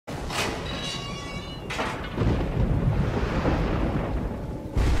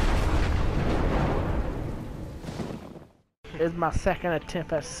is my second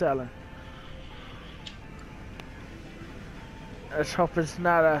attempt at selling. Let's hope it's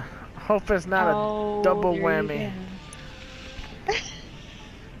not a double whammy.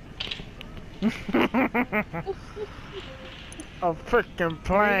 A freaking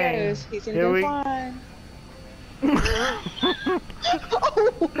plane. There he goes. He's gonna go flying.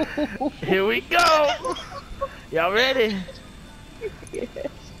 Here we go. Y'all ready? Yes.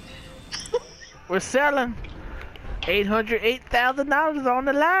 We're selling. $808,000 on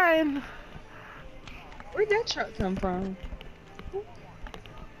the line. Where'd that truck come from?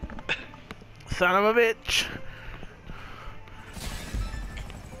 Son of a bitch.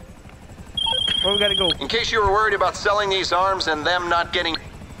 Where we gotta go? In case you were worried about selling these arms and them not getting...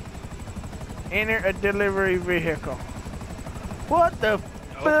 Enter a delivery vehicle. What the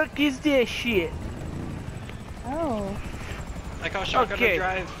fuck is this shit? Oh. Like how shotgun to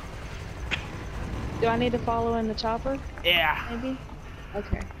drive. Do I need to follow in the chopper? Yeah. Maybe?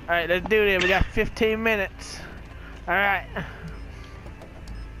 Okay. Alright, let's do this. We got 15 minutes. Alright.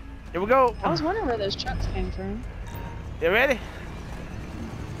 Here we go. I was wondering where those trucks came from. You ready?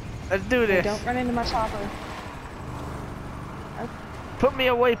 Let's do this. Hey, don't run into my chopper. Okay. Put me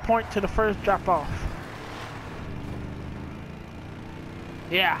a waypoint to the first drop off.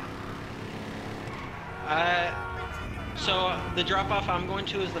 Yeah. So the drop off I'm going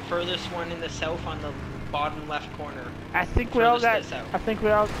to is the furthest one in the south on the bottom left corner. I think we all got. I think we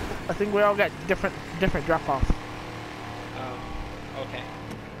all got different drop offs. Oh, okay.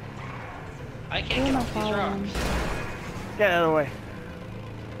 I can't get off these rocks. Get out of the way.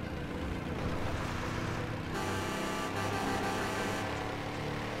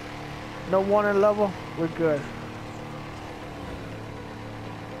 No warning level. We're good.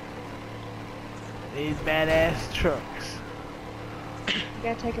 These badass trucks. You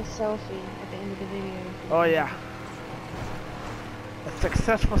gotta take a selfie at the end of the video. Oh yeah. A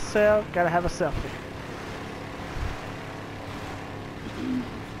successful sale, gotta have a selfie.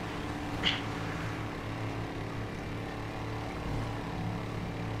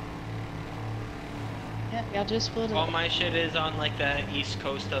 Yeah, y'all just filled it. All my shit is on like the east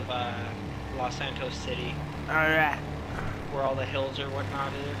coast of Los Santos City. Alright. Where all the hills or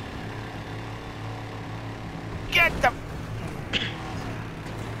whatnot is. Get the...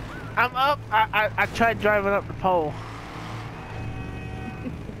 I'm up. I tried driving up the pole.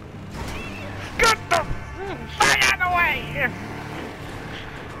 Get the fuck out of the way!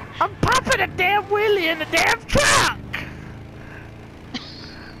 I'm popping a damn wheelie in the damn truck!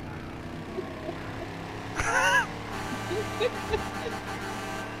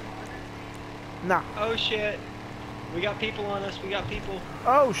 No. Oh shit. We got people on us, we got people.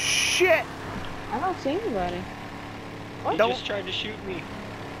 Oh shit! I don't see anybody. What? He just tried to shoot me.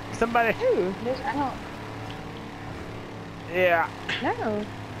 Somebody. Who? I don't. Yeah. No.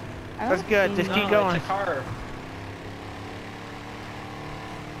 That's good. Just keep going. It's a car.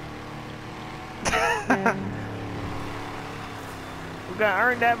 Yeah. We gotta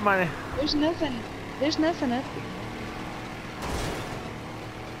earn that money. There's nothing up here.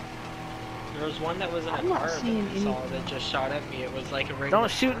 There was one that was in a car that I saw that just shot at me. It was like a regular. Don't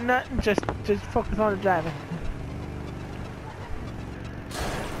shoot nothing. Just focus on the driving.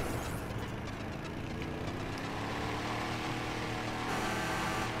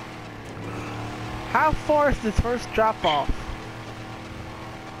 How far is the first drop off?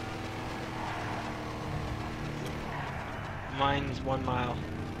 Mine's 1 mile.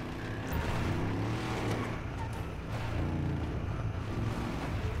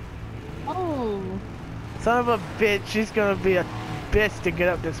 Oh. Son of a bitch, she's gonna be a bitch to get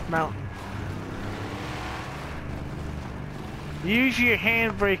up this mountain. Use your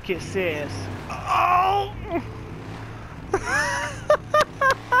handbrake, it says. Oh!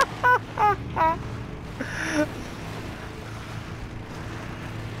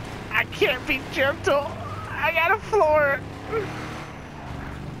 I can't be gentle. I gotta floor it.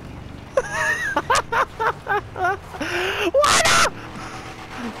 What up?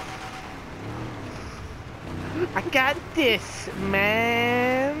 I got this,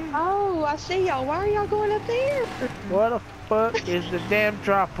 man. Oh, I see y'all. Why are y'all going up there? What the fuck is the damn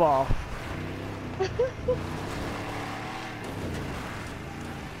drop off?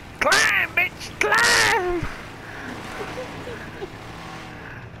 Climb, bitch, climb!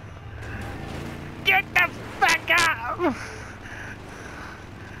 Get the fuck up!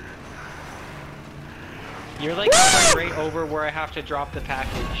 You're like going right over where I have to drop the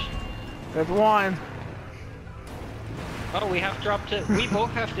package. There's one. Oh, we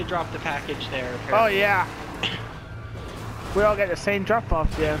both have to drop the package there. Apparently. Oh yeah. We all got the same drop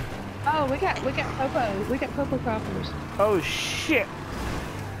off then. Oh, we got Popo. We got Popo coppers. Oh shit.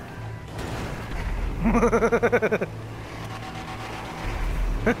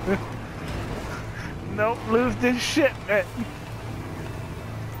 Nope, lose this shit, man.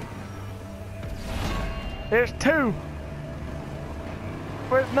 There's 2.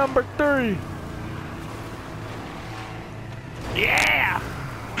 Where's number 3? Yeah!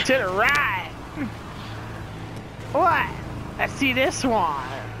 To the right! What? I see this one.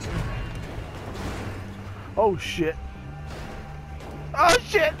 Oh shit. Oh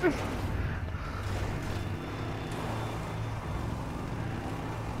shit!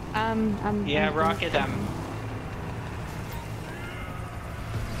 Yeah, rocket them.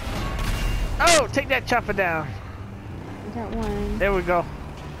 Oh, take that chopper down. We got one. There we go.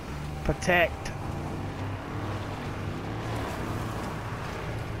 Protect.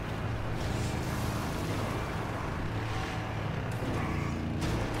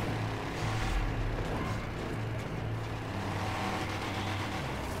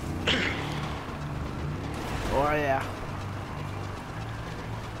 Oh yeah.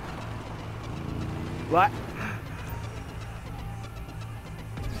 What?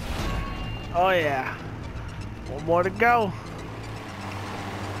 Oh yeah. One more to go.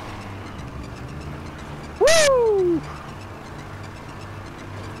 Woo!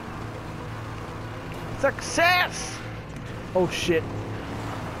 Success! Oh shit.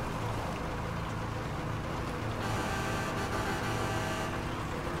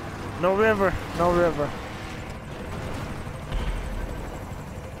 No river, no river.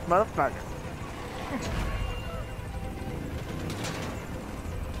 Motherfucker.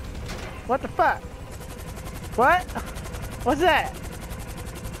 What the fuck? What? What's that?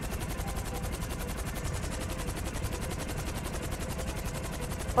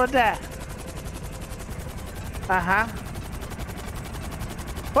 What's that? Uh-huh.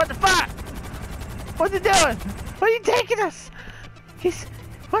 What the fuck? What's he doing? Where are you taking us? He's...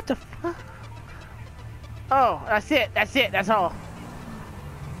 What the fuck? Oh, that's it. That's it. That's all.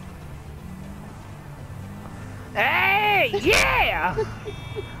 Hey! Yeah!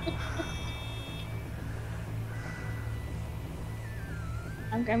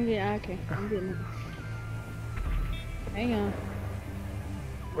 I'm getting okay. I'm getting it. Hang on.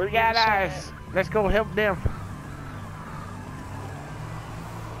 We got ours. Let's go help them.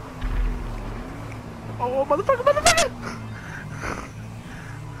 Oh, motherfucker, motherfucker!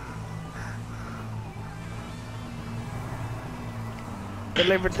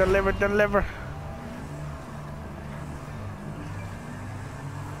 Deliver, deliver, deliver.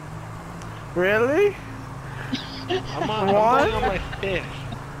 Really? I'm going on my 5th.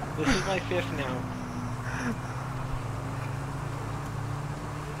 This is my 5th now.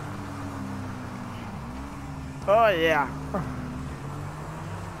 Oh yeah.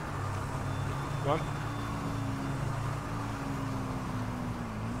 Come on.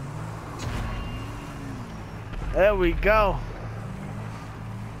 There we go.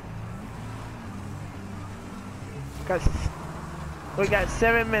 We got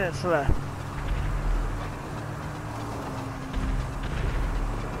 7 minutes left.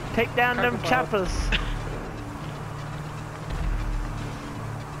 Take down them choppers.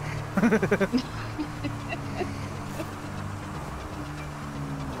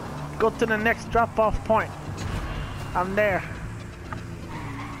 Go to the next drop-off point. I'm there.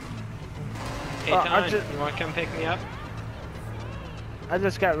 Hey, Tom, you want to come pick me up? I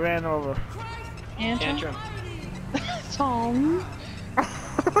just got ran over. Tantrum. Tom.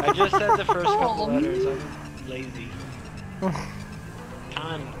 I just said the first couple letters. I'm lazy.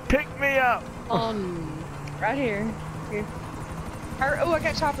 Tom. Pick me up. Right here. Here. Oh, I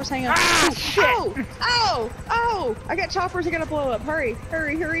got choppers. Hang on. Ah, shit. Oh! I got choppers. I gotta blow up. Hurry.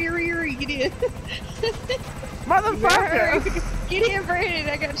 Get in. Motherfucker. Get in, Brandon.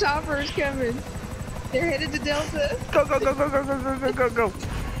 I got choppers coming. They're headed to Delta. Go, go, go, go, go, go, go, go, go, go.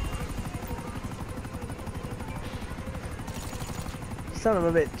 Son of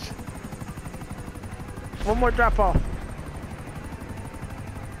a bitch. One more drop off.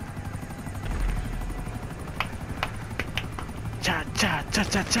 Cha cha cha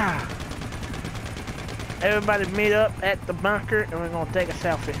cha cha. Everybody meet up at the bunker and we're gonna take a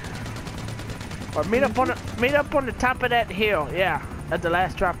selfie. Or meet up on the top of that hill, yeah. At the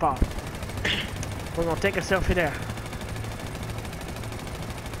last drop off. We're gonna take a selfie there.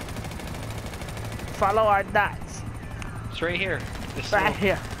 Follow our dots. It's right here. Right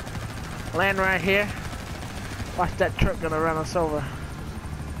here. Land right here. Watch that truck gonna run us over.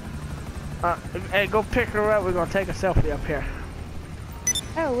 Hey, go pick her up. We're gonna take a selfie up here.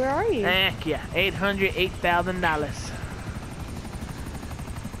 Oh, where are you? Thank you. $808,000.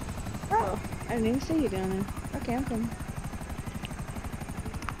 Oh, I didn't even see you down there. Okay, I'm coming.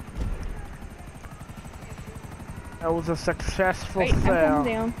 That was a successful Wait, I'm fail.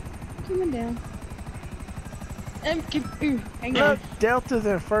 coming down. I'm coming down. Hang on. Look, Delta's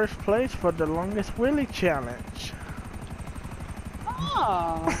in first place for the longest wheelie challenge.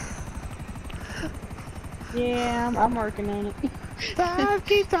 Oh. Yeah, I'm working on it. Time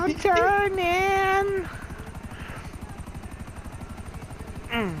keeps on turning.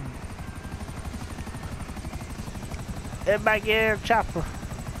 Everybody get in a chopper.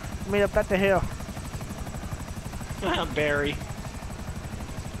 Meet up at the hill. Barry.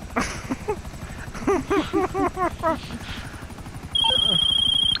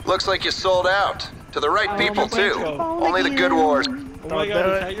 Looks like you sold out. To the right people, my too. bike Only the good wars. Oh my Don't god, do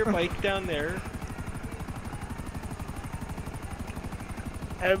is it. that your bike down there?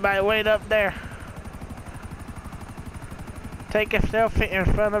 Everybody wait up there. Take a selfie in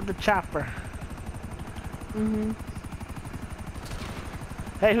front of the chopper. Mm-hmm.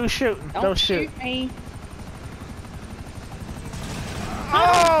 Hey, who's shooting? Don't shoot. me.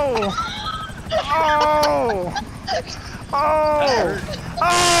 Oh! Oh! Oh!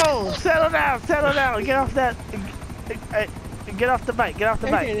 Oh! Settle down, settle down. Get off that. Get off the bike, get off the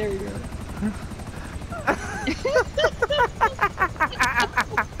bike. Okay, there we go.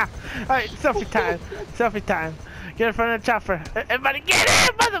 Alright, selfie time. Selfie time. Get in front of the chopper. Everybody get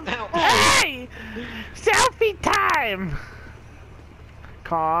in, mother. Hey! Selfie time!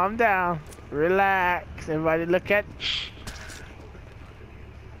 Calm down. Relax. Everybody look at.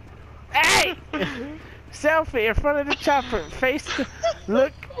 Hey! Selfie in front of the chopper. Face.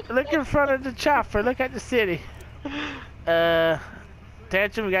 Look in front of the chopper. Look at the city.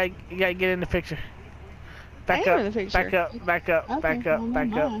 Tantrum, you gotta get in the picture. Back I am up, in the picture. back up, back up, Okay, back up, hold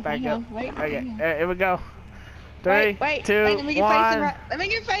back on, up, back hang up. on, wait, Okay, hang on. here we go. 3, Wait, 2, let me get 1. facing right. Let me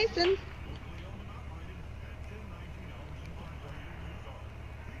get facing.